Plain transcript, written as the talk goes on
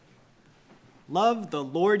Love the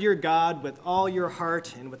Lord your God with all your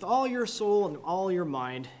heart and with all your soul and all your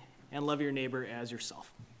mind, and love your neighbor as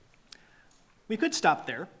yourself. We could stop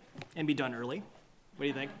there and be done early. What do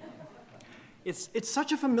you think? It's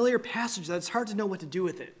such a familiar passage that it's hard to know what to do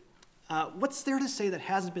with it. What's there to say that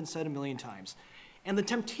hasn't been said a million times? And the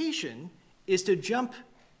temptation is to jump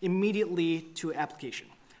immediately to application.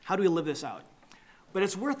 How do we live this out? But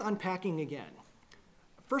it's worth unpacking again.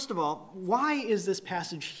 First of all, why is this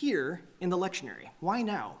passage here in the lectionary? Why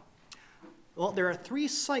now? Well, there are 3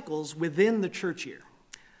 cycles within the church year.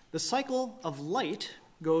 The cycle of light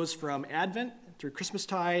goes from Advent through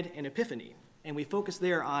Christmastide and Epiphany, and we focus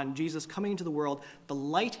there on Jesus coming into the world. The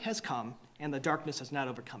light has come, and the darkness has not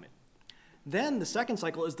overcome it. Then the second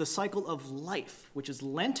cycle is the cycle of life, which is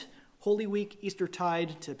Lent, Holy Week,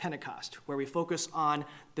 Eastertide to Pentecost, where we focus on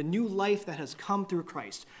the new life that has come through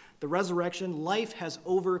Christ. The resurrection, life has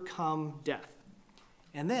overcome death.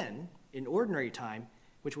 And then, in ordinary time,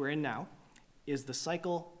 which we're in now, is the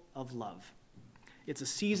cycle of love. It's a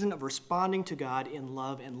season of responding to God in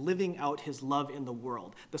love and living out his love in the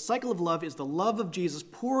world. The cycle of love is the love of Jesus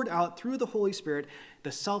poured out through the Holy Spirit,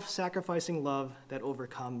 the self-sacrificing love that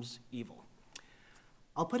overcomes evil.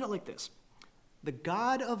 I'll put it like this. The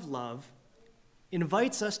God of love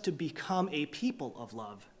invites us to become a people of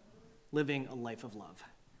love, living a life of love.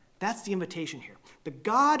 That's the invitation here. The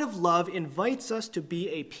God of love invites us to be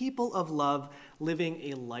a people of love,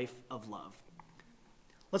 living a life of love.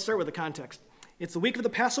 Let's start with the context. It's the week of the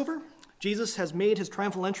Passover. Jesus has made his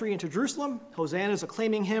triumphal entry into Jerusalem. Hosanna is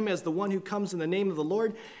acclaiming him as the one who comes in the name of the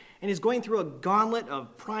Lord. And he's going through a gauntlet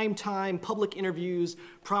of primetime public interviews,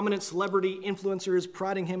 prominent celebrity influencers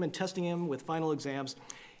prodding him and testing him with final exams.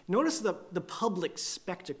 Notice the public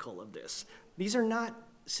spectacle of this. These are not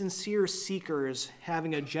sincere seekers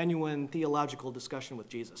having a genuine theological discussion with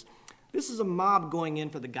Jesus. This is a mob going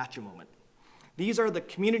in for the gotcha moment. These are the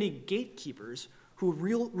community gatekeepers who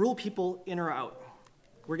rule people in or out.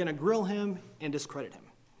 We're going to grill him and discredit him.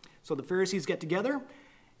 So the Pharisees get together,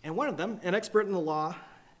 and one of them, an expert in the law,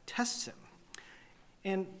 tests him.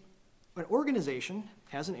 And an organization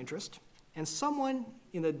has an interest, and someone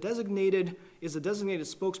is a designated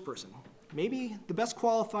spokesperson, maybe the best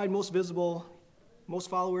qualified, most visible, most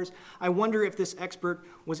followers. I wonder if this expert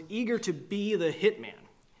was eager to be the hitman,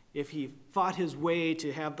 if he fought his way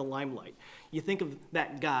to have the limelight. You think of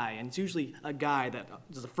that guy, and it's usually a guy that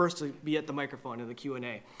is the first to be at the microphone in the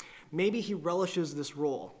Q&A. Maybe he relishes this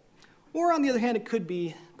role. Or on the other hand, it could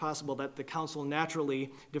be possible that the council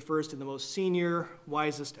naturally defers to the most senior,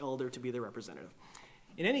 wisest elder to be the representative.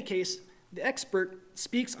 In any case, the expert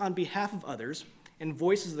speaks on behalf of others and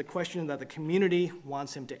voices the question that the community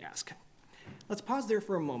wants him to ask. Let's pause there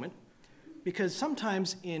for a moment, because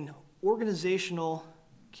sometimes in organizational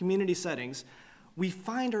community settings, we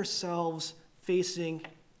find ourselves facing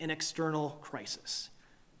an external crisis.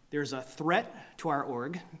 There's a threat to our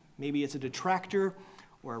org. Maybe it's a detractor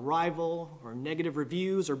or a rival or negative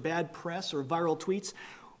reviews or bad press or viral tweets.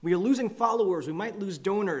 We are losing followers. We might lose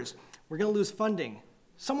donors. We're going to lose funding.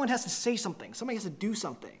 Someone has to say something. Somebody has to do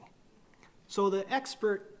something. So the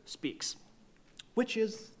expert speaks. Which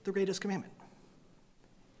is the greatest commandment?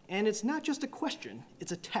 And it's not just a question,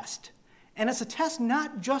 it's a test. And it's a test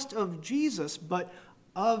not just of Jesus, but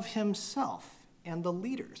of himself and the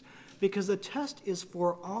leaders. Because the test is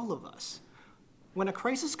for all of us. When a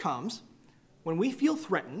crisis comes, when we feel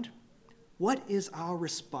threatened, what is our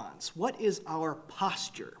response? What is our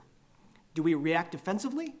posture? Do we react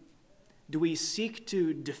defensively? Do we seek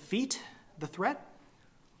to defeat the threat?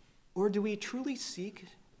 Or do we truly seek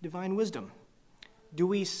divine wisdom? Do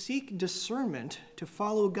we seek discernment to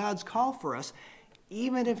follow God's call for us,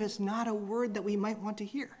 even if it's not a word that we might want to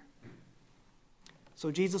hear? So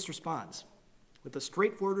Jesus responds with a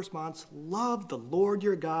straightforward response: love the Lord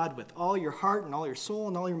your God with all your heart and all your soul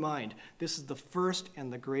and all your mind. This is the first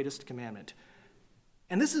and the greatest commandment.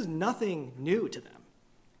 And this is nothing new to them.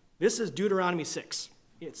 This is Deuteronomy 6.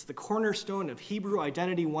 It's the cornerstone of Hebrew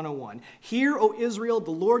Identity 101. Hear, O Israel,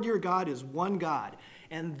 the Lord your God is one God.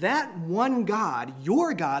 And that one God,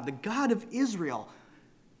 your God, the God of Israel,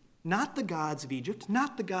 not the gods of Egypt,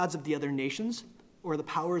 not the gods of the other nations, or the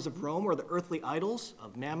powers of Rome, or the earthly idols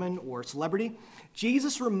of mammon or celebrity.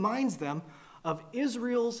 Jesus reminds them of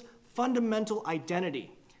Israel's fundamental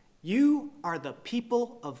identity. You are the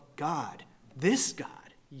people of God, this God,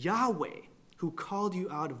 Yahweh, who called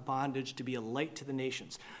you out of bondage to be a light to the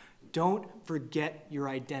nations. Don't forget your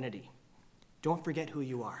identity. Don't forget who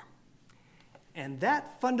you are. And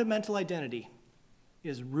that fundamental identity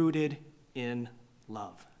is rooted in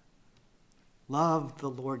love. Love the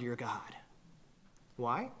Lord your God.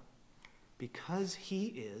 Why? Because he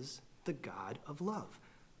is the God of love.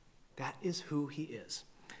 That is who he is.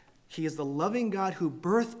 He is the loving God who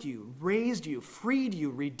birthed you, raised you, freed you,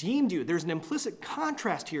 redeemed you. There's an implicit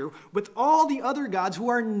contrast here with all the other gods who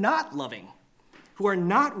are not loving, who are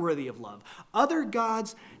not worthy of love. Other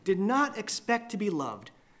gods did not expect to be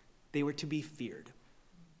loved. They were to be feared.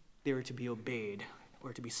 They were to be obeyed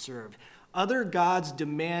or to be served. Other gods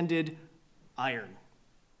demanded iron,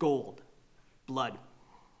 gold, blood.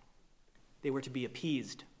 They were to be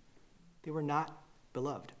appeased. They were not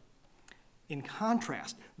beloved. In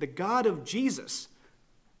contrast, the God of Jesus,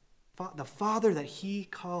 the Father that he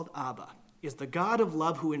called Abba, is the God of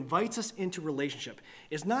love who invites us into relationship.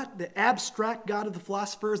 Is not the abstract God of the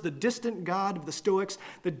philosophers, the distant God of the Stoics,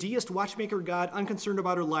 the deist watchmaker God unconcerned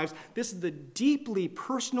about our lives. This is the deeply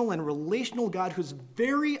personal and relational God whose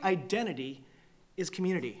very identity is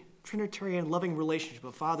community, Trinitarian loving relationship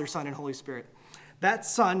of Father, Son, and Holy Spirit. That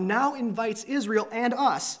Son now invites Israel and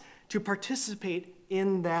us to participate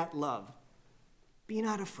in that love. Be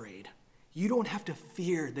not afraid. You don't have to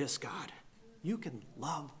fear this God. You can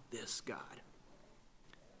love this God.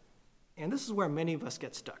 And this is where many of us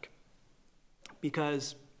get stuck,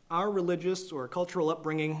 because our religious or cultural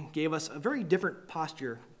upbringing gave us a very different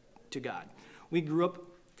posture to God. We grew up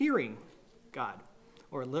fearing God,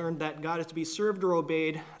 or learned that God is to be served or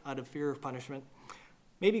obeyed out of fear of punishment.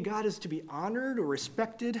 Maybe God is to be honored or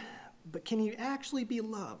respected, but can he actually be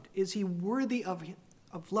loved? Is he worthy of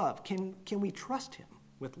love? Can we trust him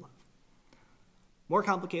with love? More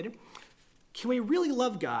complicated, can we really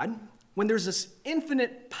love God when there's this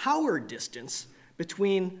infinite power distance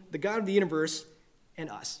between the God of the universe and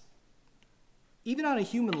us? Even on a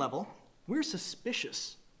human level, we're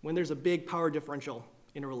suspicious when there's a big power differential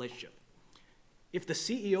in a relationship. If the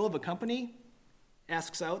CEO of a company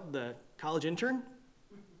asks out the college intern,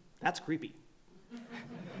 that's creepy.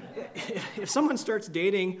 If someone starts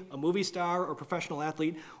dating a movie star or professional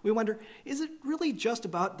athlete, we wonder, is it really just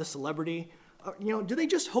about the celebrity? Do they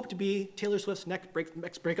just hope to be Taylor Swift's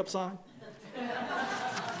next breakup song? And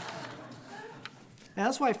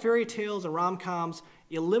that's why fairy tales and rom-coms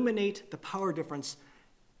eliminate the power difference.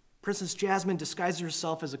 Princess Jasmine disguises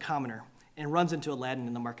herself as a commoner and runs into Aladdin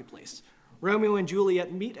in the marketplace. Romeo and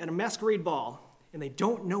Juliet meet at a masquerade ball, and they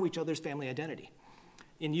don't know each other's family identity.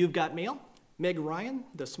 In You've Got Mail, Meg Ryan,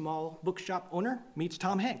 the small bookshop owner, meets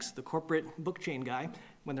Tom Hanks, the corporate book chain guy.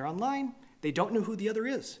 When they're online, they don't know who the other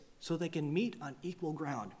is, so they can meet on equal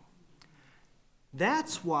ground.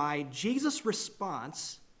 That's why Jesus'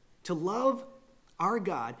 response to love our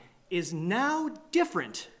God is now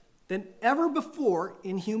different than ever before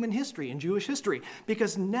in human history, in Jewish history,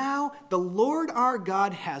 because now the Lord our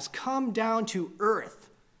God has come down to earth.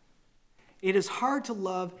 It is hard to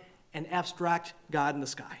love an abstract God in the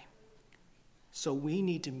sky. So we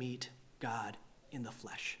need to meet God in the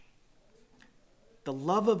flesh. The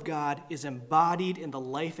love of God is embodied in the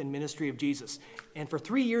life and ministry of Jesus. And for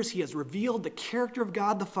 3 years, he has revealed the character of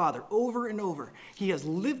God the Father over and over. He has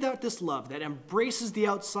lived out this love that embraces the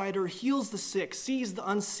outsider, heals the sick, sees the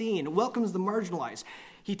unseen, welcomes the marginalized.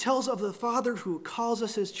 He tells of the Father who calls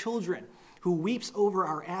us his children, who weeps over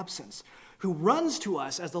our absence, who runs to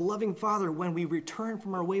us as the loving Father when we return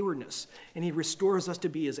from our waywardness, and he restores us to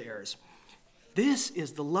be his heirs. This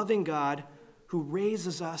is the loving God who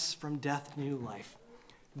raises us from death to new life.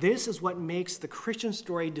 This is what makes the Christian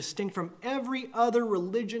story distinct from every other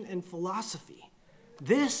religion and philosophy.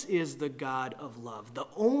 This is the God of love, the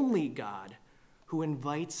only God who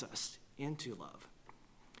invites us into love.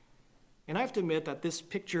 And I have to admit that this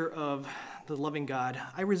picture of the loving God,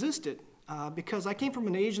 I resist it because I came from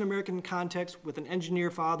an Asian American context with an engineer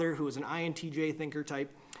father who was an INTJ thinker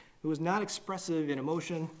type, who was not expressive in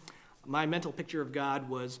emotion. My mental picture of God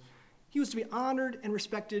was he was to be honored and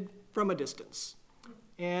respected from a distance.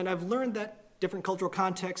 And I've learned that different cultural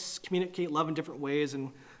contexts communicate love in different ways,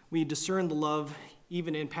 and we discern the love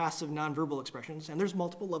even in passive nonverbal expressions. And there's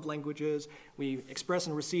multiple love languages. We express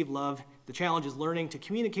and receive love. The challenge is learning to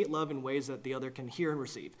communicate love in ways that the other can hear and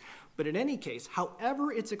receive. But in any case,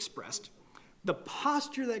 however it's expressed, the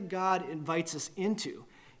posture that God invites us into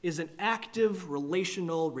is an active,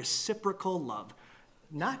 relational, reciprocal love.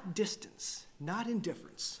 Not distance, not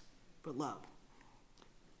indifference, but love.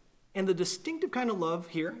 And the distinctive kind of love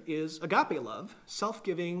here is agape love,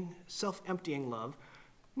 self-giving, self-emptying love.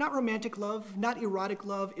 Not romantic love, not erotic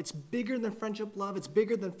love. It's bigger than friendship love. It's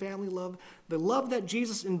bigger than family love. The love that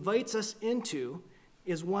Jesus invites us into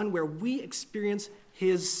is one where we experience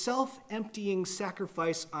his self-emptying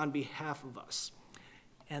sacrifice on behalf of us.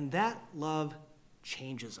 And that love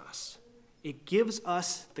changes us. It gives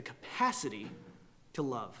us the capacity to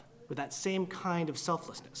love with that same kind of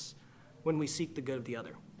selflessness when we seek the good of the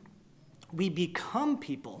other. We become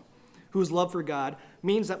people whose love for God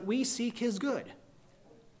means that we seek his good.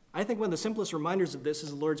 I think one of the simplest reminders of this is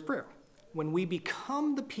the Lord's Prayer. When we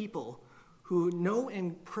become the people who know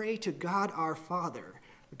and pray to God our Father,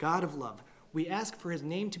 the God of love, we ask for his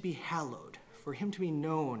name to be hallowed, for him to be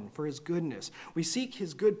known, for his goodness. We seek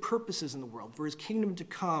his good purposes in the world, for his kingdom to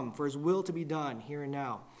come, for his will to be done here and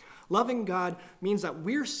now. Loving God means that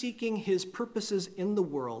we're seeking his purposes in the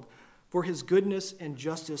world for his goodness and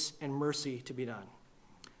justice and mercy to be done.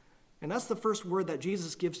 And that's the first word that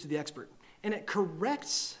Jesus gives to the expert. And it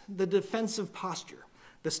corrects the defensive posture,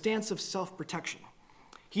 the stance of self-protection.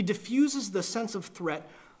 He diffuses the sense of threat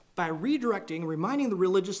by redirecting, reminding the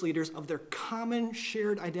religious leaders of their common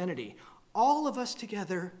shared identity. All of us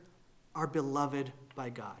together are beloved by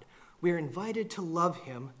God. We are invited to love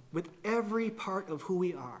him with every part of who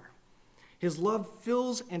we are. His love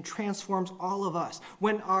fills and transforms all of us.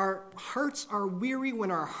 When our hearts are weary, when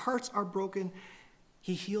our hearts are broken,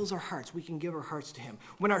 he heals our hearts. We can give our hearts to him.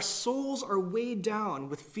 When our souls are weighed down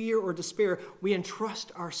with fear or despair, we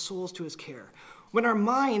entrust our souls to his care. When our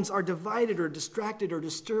minds are divided or distracted or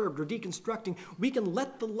disturbed or deconstructing, we can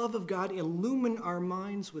let the love of God illumine our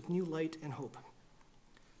minds with new light and hope.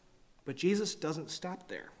 But Jesus doesn't stop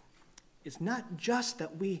there. It's not just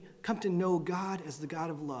that we come to know God as the God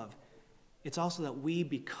of love. It's also that we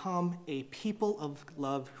become a people of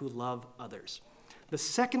love who love others. The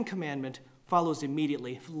second commandment follows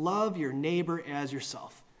immediately. Love your neighbor as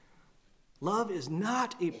yourself. Love is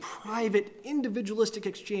not a private, individualistic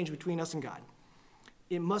exchange between us and God.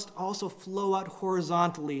 It must also flow out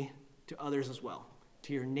horizontally to others as well,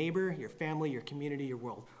 to your neighbor, your family, your community, your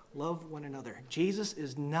world. Love one another. Jesus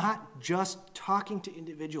is not just talking to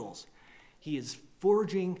individuals. He is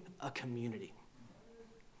forging a community.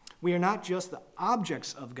 We are not just the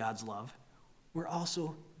objects of God's love, we're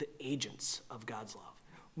also the agents of God's love.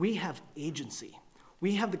 We have agency.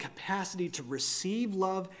 We have the capacity to receive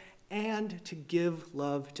love and to give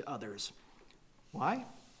love to others. Why?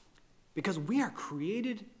 Because we are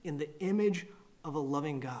created in the image of a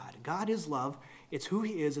loving God. God is love. It's who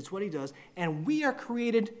he is. It's what he does. And we are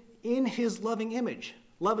created in his loving image.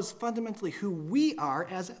 Love is fundamentally who we are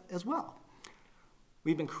as well.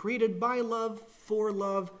 We've been created by love, for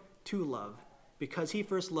love, to love, because he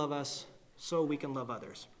first loved us so we can love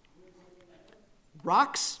others.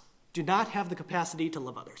 Rocks do not have the capacity to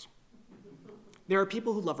love others. There are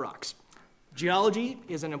people who love rocks. Geology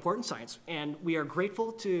is an important science, and we are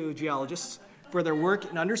grateful to geologists for their work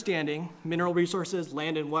in understanding mineral resources,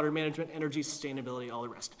 land and water management, energy, sustainability, all the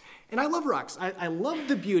rest. And I love rocks. I love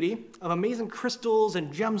the beauty of amazing crystals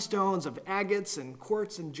and gemstones, of agates and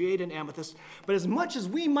quartz and jade and amethyst. But as much as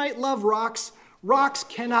we might love rocks, rocks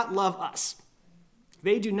cannot love us.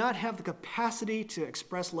 They do not have the capacity to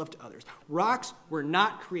express love to others. Rocks were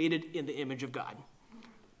not created in the image of God,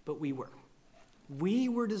 but we were. We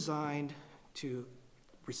were designed to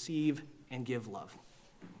receive and give love.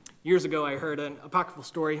 Years ago, I heard an apocryphal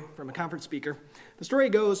story from a conference speaker. The story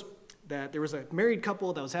goes that there was a married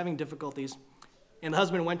couple that was having difficulties, and the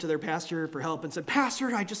husband went to their pastor for help and said,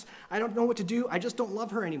 "Pastor, I don't know what to do. I just don't love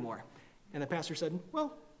her anymore." And the pastor said,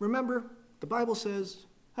 "Well, remember, the Bible says,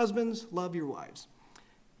 husbands, love your wives."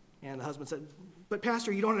 And the husband said, "But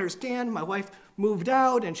Pastor, you don't understand. My wife moved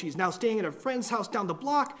out, and she's now staying at a friend's house down the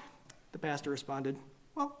block." The pastor responded,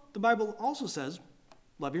 "Well, the Bible also says,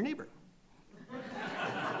 love your neighbor."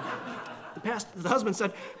 The husband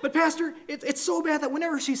said, "But Pastor, it's so bad that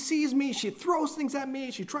whenever she sees me, she throws things at me.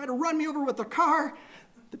 She tried to run me over with her car."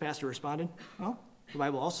 The pastor responded, "Well, the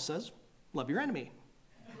Bible also says, love your enemy."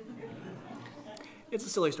 It's a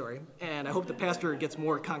silly story, and I hope the pastor gets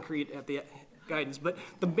more concrete at the guidance. But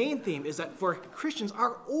the main theme is that for Christians,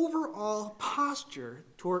 our overall posture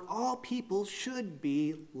toward all people should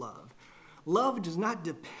be love. Love does not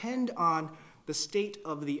depend on the state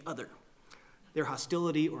of the other, their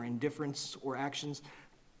hostility or indifference or actions.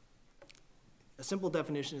 A simple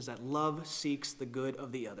definition is that love seeks the good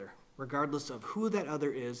of the other, regardless of who that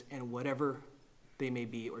other is and whatever they may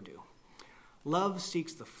be or do. Love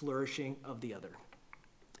seeks the flourishing of the other.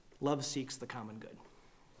 Love seeks the common good.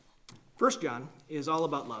 1 John is all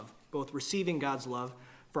about love, both receiving God's love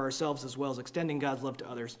for ourselves as well as extending God's love to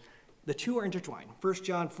others. The two are intertwined. 1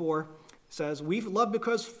 John 4 says, "We've loved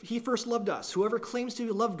because he first loved us. Whoever claims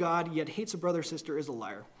to love God yet hates a brother or sister is a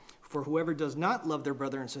liar. For whoever does not love their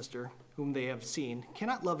brother and sister whom they have seen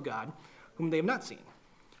cannot love God whom they have not seen.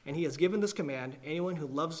 And he has given this command, anyone who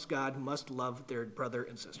loves God must love their brother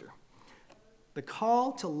and sister." The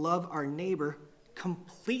call to love our neighbor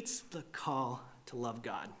completes the call to love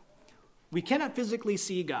God. We cannot physically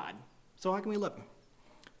see God, so how can we love him?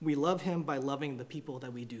 We love him by loving the people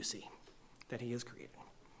that we do see. that he has created.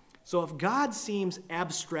 So if God seems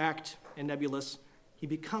abstract and nebulous, he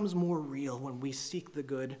becomes more real when we seek the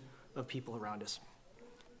good of people around us.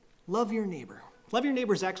 Love your neighbor. Love your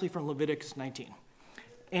neighbor is actually from Leviticus 19.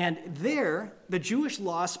 And there, the Jewish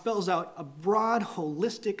law spells out a broad,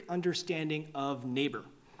 holistic understanding of neighbor.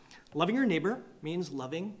 Loving your neighbor means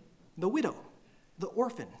loving the widow, the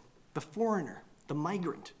orphan, the foreigner, the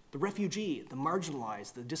migrant, the refugee, the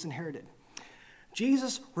marginalized, the disinherited.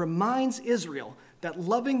 Jesus reminds Israel that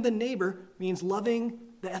loving the neighbor means loving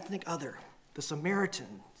the ethnic other, the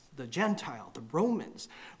Samaritan, the Gentile, the Romans.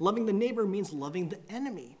 Loving the neighbor means loving the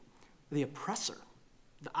enemy, the oppressor,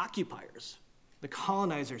 the occupiers, the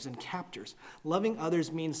colonizers and captors. Loving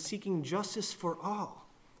others means seeking justice for all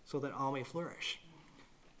so that all may flourish.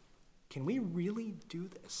 Can we really do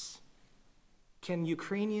this? Can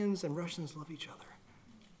Ukrainians and Russians love each other?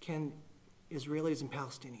 Can Israelis and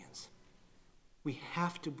Palestinians? We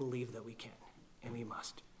have to believe that we can, and we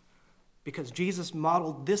must. Because Jesus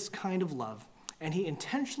modeled this kind of love, and he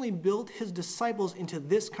intentionally built his disciples into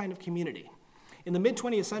this kind of community. In the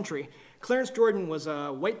mid-20th century, Clarence Jordan was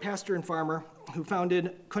a white pastor and farmer who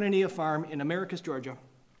founded Koinonia Farm in Americus, Georgia,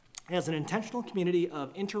 as an intentional community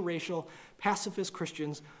of interracial, pacifist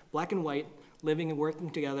Christians, black and white, living and working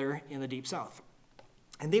together in the Deep South.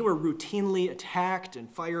 And they were routinely attacked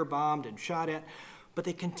and firebombed and shot at, but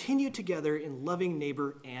they continued together in loving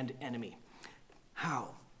neighbor and enemy.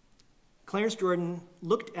 How? Clarence Jordan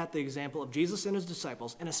looked at the example of Jesus and his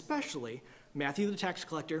disciples, and especially Matthew the tax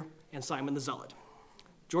collector and Simon the Zealot.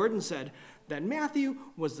 Jordan said that Matthew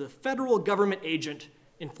was the federal government agent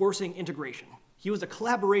enforcing integration. He was a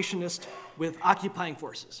collaborationist with occupying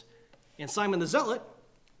forces. And Simon the Zealot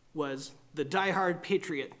was the diehard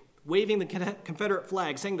patriot, waving the Confederate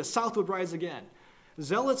flag, saying the South would rise again.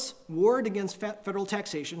 Zealots warred against federal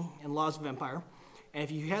taxation and laws of empire, and if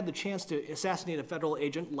you had the chance to assassinate a federal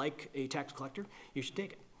agent like a tax collector, you should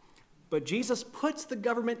take it. But Jesus puts the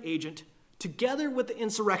government agent together with the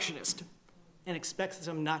insurrectionist and expects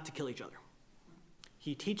them not to kill each other.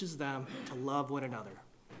 He teaches them to love one another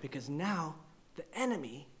because now the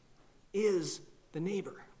enemy is the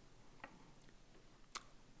neighbor.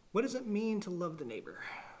 What does it mean to love the neighbor?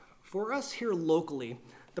 For us here locally,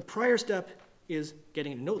 the prior step is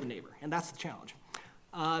getting to know the neighbor, and that's the challenge.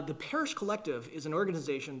 The Parish Collective is an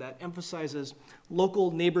organization that emphasizes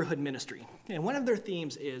local neighborhood ministry, and one of their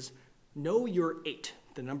themes is know your 8,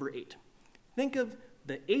 the number 8. Think of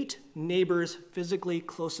the 8 neighbors physically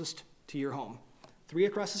closest to your home. 3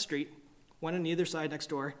 across the street, 1 on either side next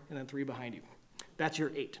door, and then 3 behind you. That's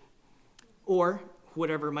your 8. Or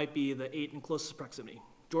whatever might be the 8 in closest proximity.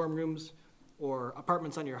 Dorm rooms, or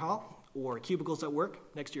apartments on your hall, or cubicles at work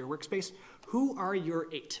next to your workspace. Who are your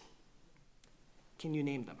 8? Can you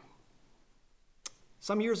name them?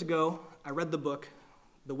 Some years ago, I read the book,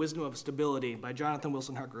 The Wisdom of Stability by Jonathan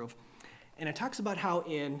Wilson Hartgrove, and it talks about how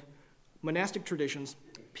in monastic traditions,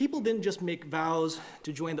 people didn't just make vows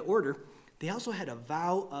to join the order, they also had a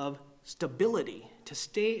vow of stability, to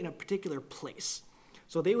stay in a particular place.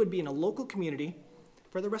 So they would be in a local community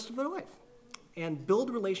for the rest of their life and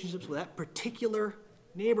build relationships with that particular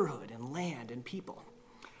neighborhood and land and people.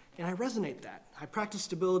 And I resonate that. I practice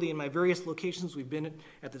stability in my various locations. We've been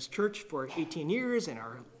at this church for 18 years, in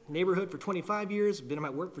our neighborhood for 25 years, been at my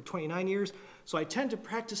work for 29 years. So I tend to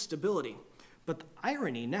practice stability. But the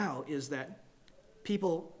irony now is that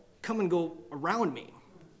people come and go around me.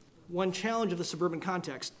 One challenge of the suburban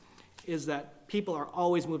context is that people are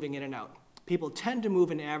always moving in and out. People tend to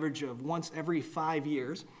move an average of once every 5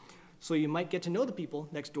 years. So you might get to know the people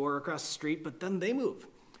next door or across the street, but then they move.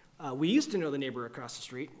 We used to know the neighbor across the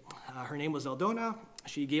street. Her name was Eldona.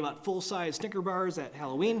 She gave out full-size Snicker bars at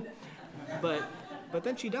Halloween, but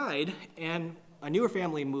then she died, and a newer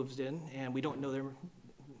family moves in, and we don't know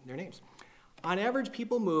their names. On average,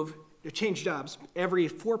 people change jobs every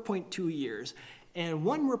 4.2 years, and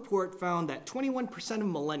one report found that 21% of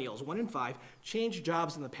millennials, 1 in 5, changed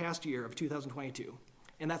jobs in the past year of 2022,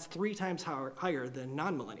 and that's 3 times higher than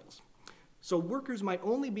non-millennials. So workers might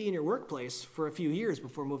only be in your workplace for a few years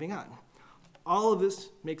before moving on. All of this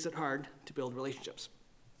makes it hard to build relationships.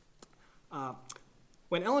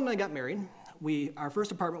 When Ellen and I got married, our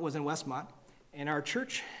first apartment was in Westmont, and our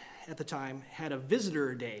church at the time had a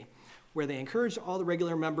visitor day where they encouraged all the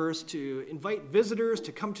regular members to invite visitors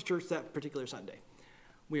to come to church that particular Sunday.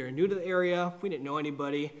 We were new to the area, we didn't know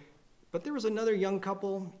anybody, but there was another young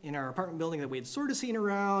couple in our apartment building that we had sort of seen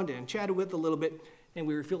around and chatted with a little bit, and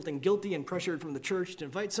we were feeling guilty and pressured from the church to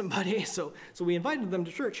invite somebody, so we invited them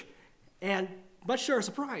to church. And much to our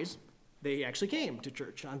surprise, they actually came to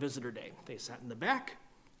church on visitor day. They sat in the back,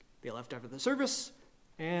 they left after the service,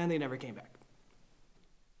 and they never came back.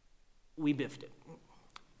 we biffed it.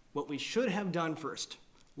 What we should have done first,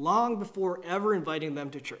 long before ever inviting them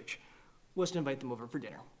to church, was to invite them over for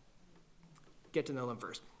dinner. Get to know them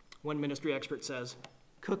first. One ministry expert says,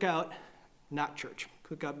 cookout, not church.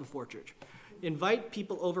 Cookout before church. Invite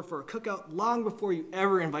people over for a cookout long before you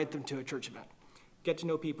ever invite them to a church event. Get to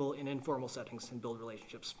know people in informal settings and build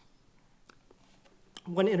relationships.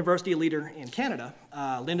 One university leader in Canada,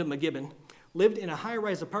 Linda McGibbon, lived in a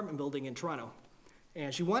high-rise apartment building in Toronto.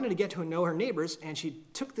 And she wanted to get to know her neighbors, and she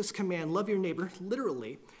took this command, love your neighbor,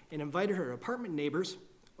 literally, and invited her apartment neighbors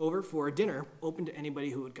over for a dinner open to anybody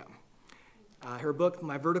who would come. Her book,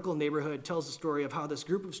 My Vertical Neighborhood, tells the story of how this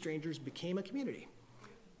group of strangers became a community.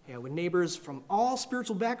 With neighbors from all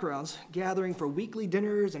spiritual backgrounds gathering for weekly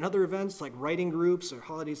dinners and other events like writing groups or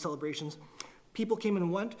holiday celebrations. People came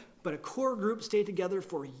and went, but a core group stayed together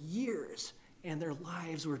for years, and their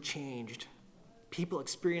lives were changed. People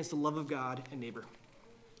experienced the love of God and neighbor.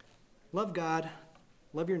 Love God,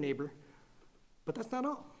 love your neighbor, but that's not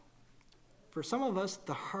all. For some of us,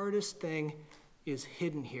 the hardest thing is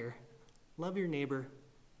hidden here. Love your neighbor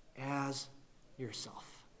as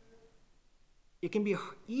yourself. It can be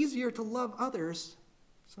easier to love others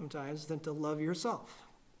sometimes than to love yourself.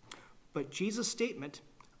 But Jesus' statement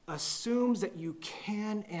assumes that you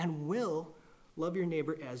can and will love your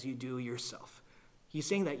neighbor as you do yourself. He's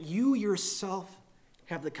saying that you yourself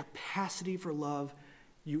have the capacity for love.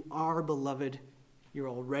 You are beloved. You're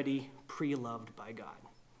already pre-loved by God.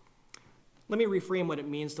 Let me reframe what it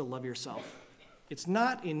means to love yourself. It's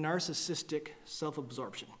not a narcissistic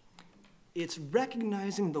self-absorption. It's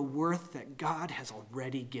recognizing the worth that God has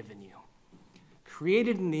already given you.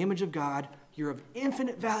 Created in the image of God, you're of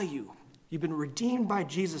infinite value. You've been redeemed by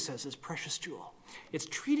Jesus as his precious jewel. It's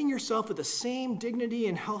treating yourself with the same dignity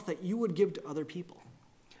and health that you would give to other people.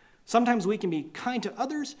 Sometimes we can be kind to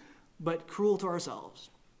others, but cruel to ourselves.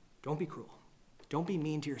 Don't be cruel. Don't be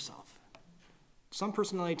mean to yourself. Some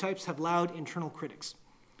personality types have loud internal critics.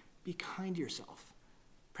 Be kind to yourself.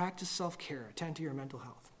 Practice self-care. Attend to your mental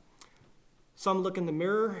health. Some look in the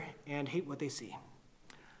mirror and hate what they see.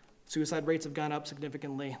 Suicide rates have gone up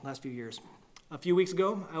significantly last few years. A few weeks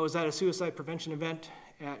ago, I was at a suicide prevention event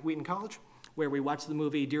at Wheaton College where we watched the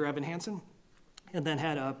movie Dear Evan Hansen and then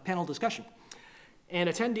had a panel discussion. And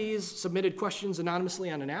attendees submitted questions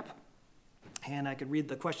anonymously on an app, and I could read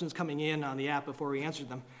the questions coming in on the app before we answered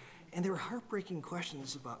them. And they were heartbreaking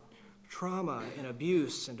questions about trauma and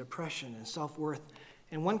abuse and depression and self-worth.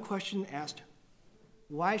 And one question asked,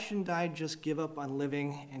 why shouldn't I just give up on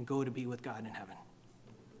living and go to be with God in heaven?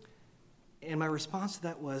 And my response to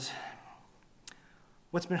that was,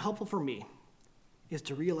 what's been helpful for me is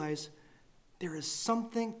to realize there is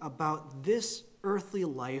something about this earthly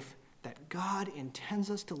life that God intends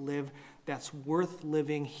us to live that's worth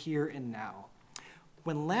living here and now.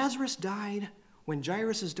 When Lazarus died, when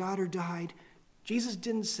Jairus' daughter died, Jesus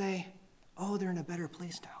didn't say, oh, they're in a better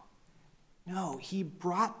place now. No, he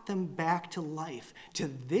brought them back to life, to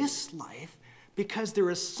this life, because there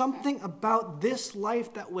is something about this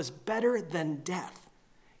life that was better than death.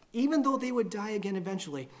 Even though they would die again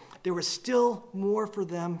eventually, there was still more for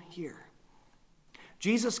them here.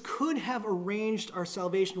 Jesus could have arranged our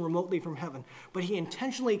salvation remotely from heaven, but he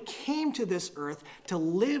intentionally came to this earth to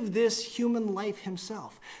live this human life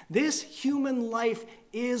himself. This human life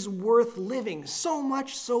is worth living, so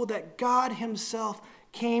much so that God himself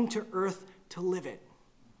came to earth to live it.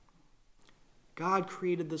 God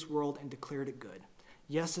created this world and declared it good.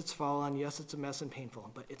 Yes, it's fallen. Yes, it's a mess and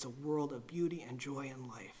painful, but it's a world of beauty and joy and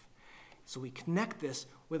life. So we connect this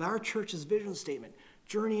with our church's vision statement,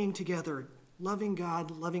 journeying together, loving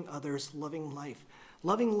God, loving others, loving life.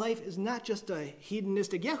 Loving life is not just a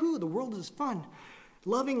hedonistic, yahoo, the world is fun.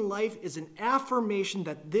 Loving life is an affirmation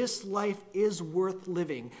that this life is worth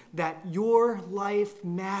living, that your life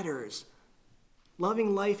matters.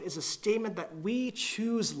 Loving life is a statement that we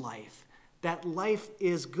choose life, that life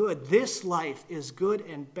is good. This life is good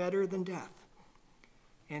and better than death.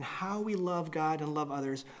 And how we love God and love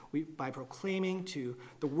others, by proclaiming to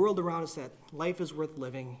the world around us that life is worth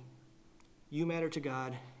living. You matter to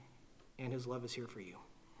God, and his love is here for you.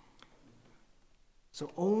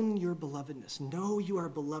 So own your belovedness. Know you are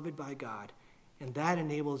beloved by God, and that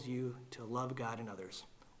enables you to love God and others.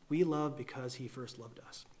 We love because he first loved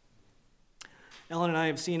us. Ellen and I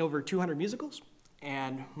have seen over 200 musicals,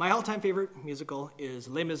 and my all-time favorite musical is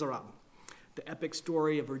Les Miserables, the epic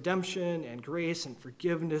story of redemption and grace and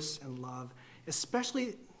forgiveness and love,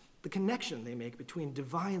 especially the connection they make between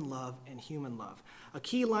divine love and human love. A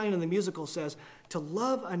key line in the musical says, to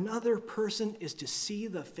love another person is to see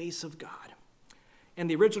the face of God. And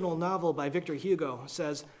the original novel by Victor Hugo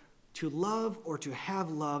says, to love or to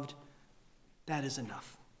have loved That is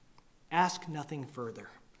enough. Ask nothing further.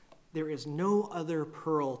 There is no other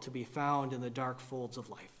pearl to be found in the dark folds of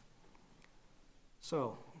life.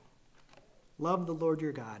 So, love the Lord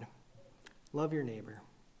your God. Love your neighbor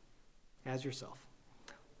as yourself.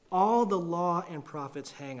 All the law and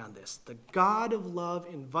prophets hang on this. The God of love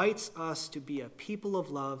invites us to be a people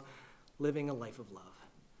of love, living a life of love.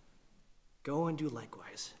 Go and do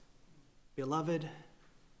likewise. Beloved,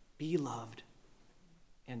 be loved,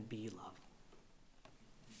 and be loved.